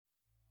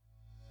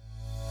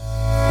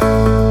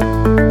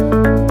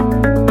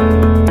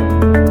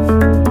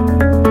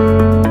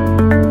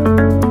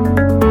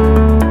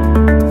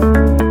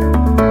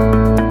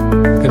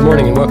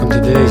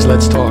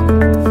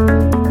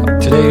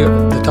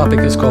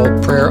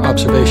called Prayer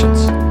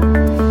Observations.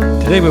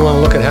 Today we want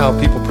to look at how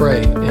people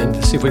pray and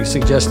see if we can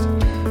suggest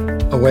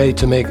a way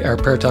to make our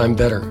prayer time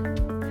better.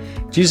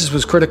 Jesus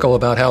was critical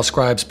about how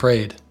scribes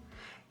prayed.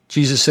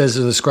 Jesus says to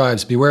the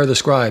scribes, "Beware the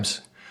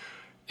scribes,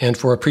 and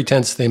for a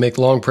pretense they make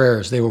long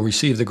prayers, they will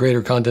receive the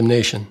greater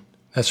condemnation."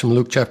 That's from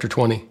Luke chapter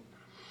 20.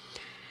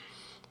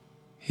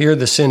 Here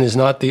the sin is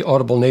not the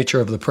audible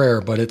nature of the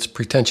prayer, but its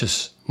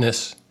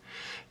pretentiousness.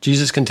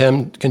 Jesus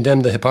condemned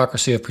the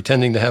hypocrisy of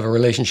pretending to have a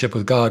relationship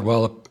with God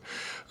while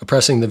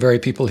oppressing the very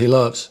people he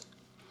loves.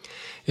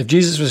 If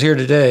Jesus was here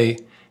today,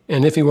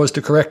 and if he was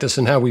to correct us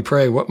in how we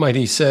pray, what might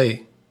he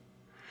say?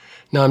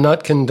 Now, I'm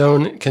not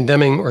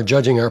condemning or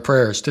judging our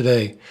prayers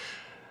today,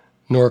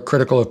 nor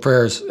critical of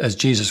prayers as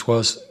Jesus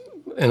was,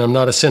 and I'm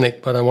not a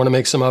cynic, but I want to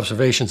make some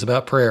observations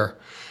about prayer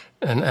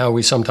and how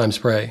we sometimes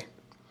pray.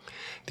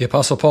 The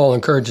Apostle Paul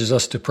encourages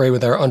us to pray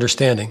with our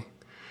understanding.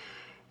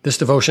 This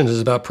devotion is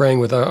about praying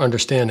with our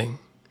understanding.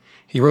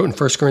 He wrote in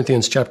 1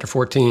 Corinthians chapter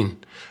 14,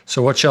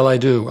 "So what shall I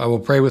do? I will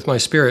pray with my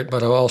spirit,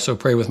 but I will also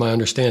pray with my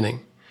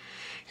understanding."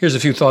 Here's a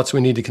few thoughts we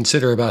need to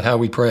consider about how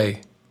we pray.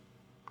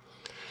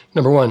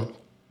 Number one,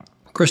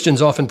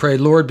 Christians often pray,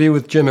 "Lord, be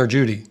with Jim or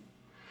Judy."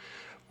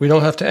 We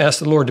don't have to ask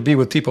the Lord to be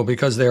with people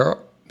because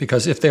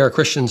if they are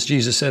Christians,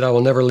 Jesus said, "I will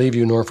never leave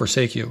you nor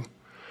forsake you.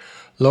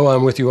 Lo, I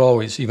am with you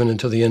always, even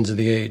until the ends of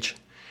the age."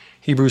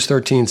 Hebrews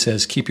 13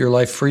 says, "Keep your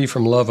life free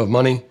from love of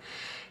money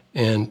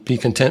and be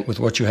content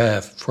with what you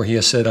have, for he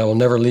has said, I will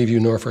never leave you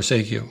nor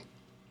forsake you."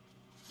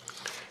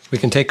 We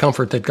can take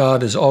comfort that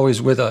God is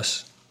always with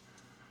us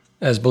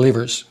as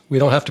believers. We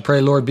don't have to pray,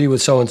 "Lord, be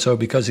with so-and-so,"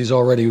 because he's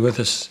already with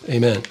us.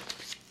 Amen.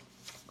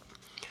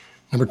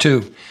 Number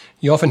two,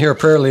 you often hear a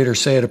prayer leader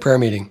say at a prayer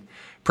meeting,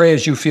 "Pray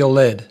as you feel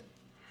led."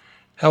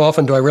 How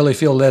often do I really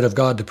feel led of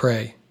God to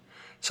pray?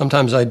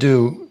 Sometimes I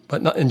do,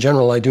 but in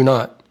general I do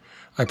not.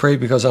 I pray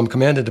because I'm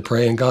commanded to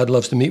pray, and God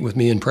loves to meet with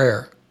me in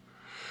prayer.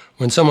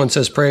 When someone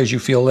says, "Pray as you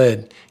feel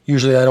led,"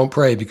 usually I don't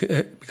pray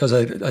because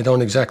I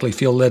don't exactly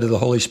feel led of the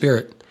Holy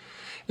Spirit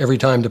every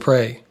time to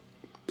pray.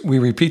 We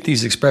repeat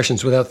these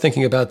expressions without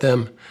thinking about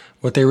them,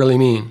 what they really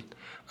mean.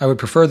 I would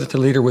prefer that the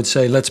leader would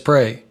say, "Let's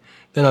pray."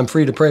 Then I'm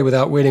free to pray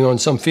without waiting on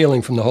some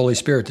feeling from the Holy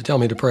Spirit to tell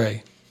me to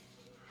pray.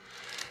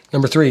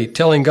 Number three,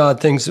 telling God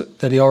things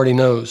that he already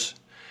knows.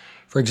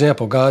 For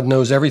example, God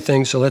knows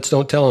everything, so let's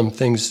don't tell him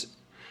things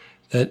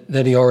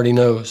that he already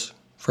knows.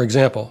 For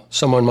example,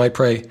 someone might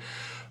pray,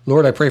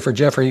 "Lord, I pray for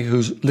Jeffrey,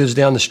 who lives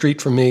down the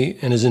street from me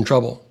and is in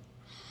trouble."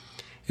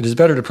 It is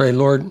better to pray,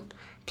 "Lord,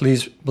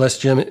 please bless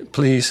Jimmy.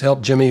 Please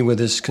help Jimmy with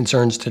his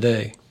concerns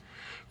today."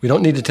 We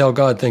don't need to tell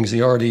God things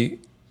he already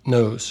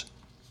knows.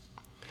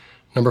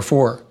 Number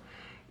four,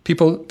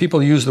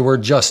 people use the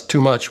word "just"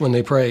 too much when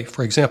they pray.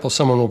 For example,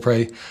 someone will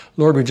pray,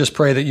 "Lord, we just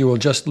pray that you will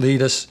just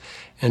lead us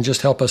and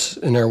just help us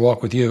in our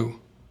walk with you."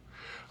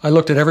 I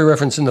looked at every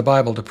reference in the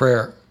Bible to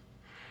prayer,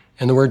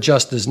 and the word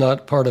 "just" is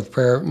not part of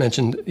prayer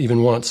mentioned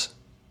even once.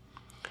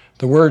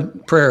 The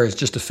word prayer is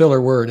just a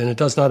filler word, and it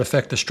does not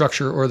affect the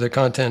structure or the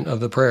content of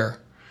the prayer.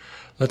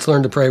 Let's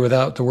learn to pray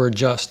without the word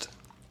 "just."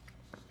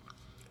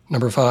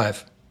 Number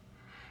five,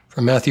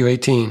 from Matthew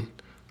 18,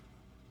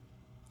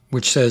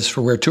 which says,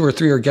 "For where 2 or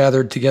 3 are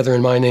gathered together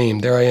in my name,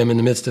 there I am in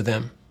the midst of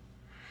them."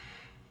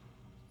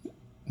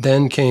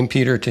 Then came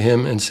Peter to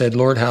him and said,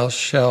 "Lord, how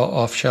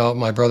oft shall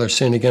my brother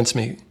sin against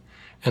me,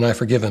 and I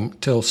forgive him?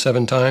 Till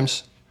 7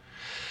 times?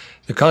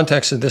 The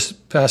context of this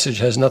passage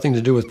has nothing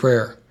to do with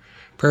prayer.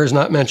 Prayer is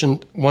not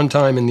mentioned one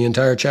time in the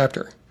entire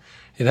chapter.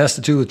 It has to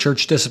do with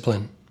church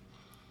discipline.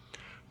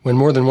 When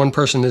more than one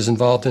person is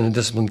involved in a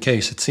discipline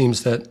case, it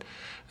seems that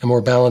a more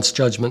balanced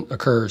judgment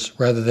occurs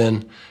rather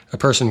than a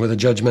person with a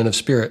judgmental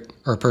spirit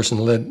or a person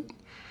led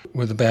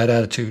with a bad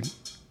attitude.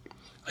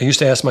 I used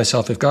to ask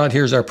myself, if God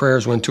hears our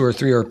prayers when 2 or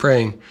 3 are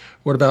praying,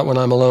 what about when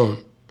I'm alone?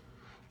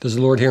 Does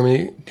the Lord hear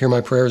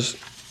my prayers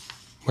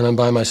when I'm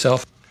by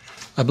myself?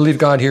 I believe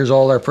God hears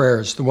all our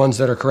prayers, the ones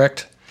that are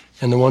correct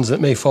and the ones that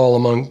may fall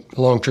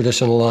along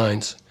traditional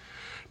lines.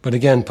 But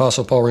again,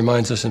 Apostle Paul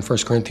reminds us in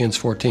 1 Corinthians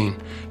 14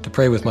 to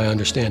pray with my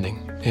understanding.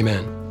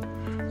 Amen.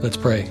 Let's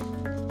pray.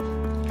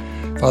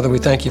 Father, we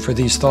thank you for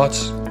these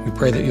thoughts. We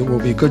pray that it will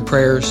be good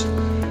prayers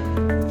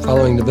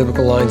following the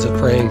biblical lines of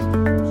praying.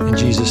 In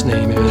Jesus'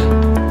 name,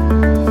 amen.